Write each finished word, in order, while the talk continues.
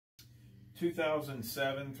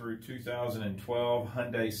2007 through 2012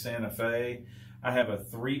 Hyundai Santa Fe. I have a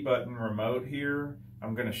 3-button remote here.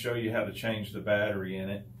 I'm going to show you how to change the battery in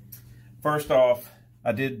it. First off,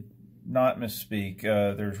 I did not misspeak.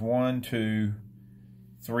 There's 1, 2,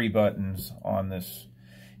 3 buttons on this,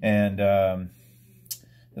 and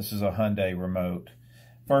this is a Hyundai remote.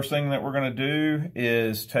 First thing that we're going to do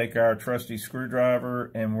is take our trusty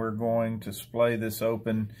screwdriver, and we're going to splay this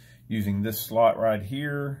open using this slot right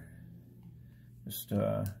here. Just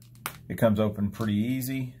it comes open pretty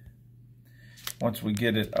easy. Once we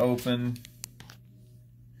get it open,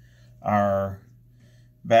 our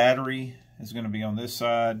battery is going to be on this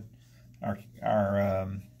side. Our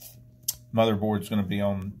motherboard is going to be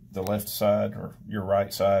on the left side, or your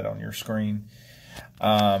right side on your screen.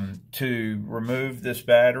 To remove this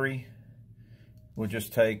battery, we'll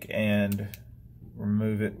just take and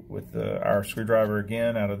remove it with our screwdriver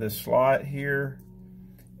again out of this slot here.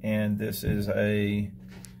 And this is a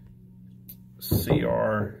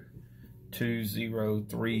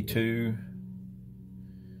CR2032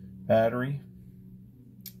 battery.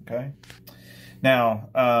 Okay. Now,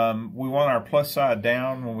 we want our plus side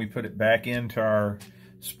down. When we put it back into our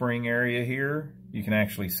spring area here, you can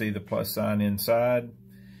actually see the plus sign inside.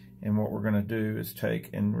 And what we're going to do is take,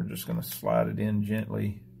 and we're just going to slide it in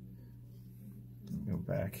gently. Go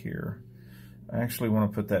back here. I actually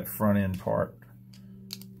want to put that front end part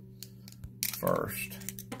first.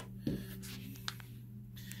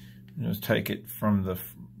 Just take it from the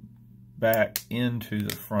back into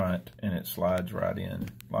the front, and it slides right in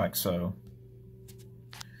like so,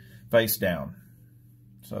 face down.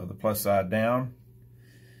 So the plus side down,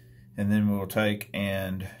 and then we'll take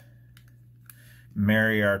and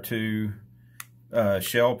marry our two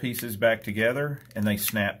shell pieces back together, and they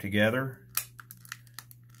snap together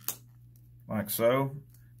like so.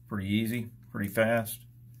 Pretty easy, pretty fast.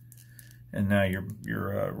 And now your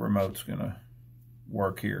remote's gonna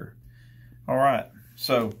work here. All right,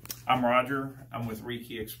 so I'm Roger. I'm with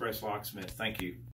Rekey Express Locksmith. Thank you.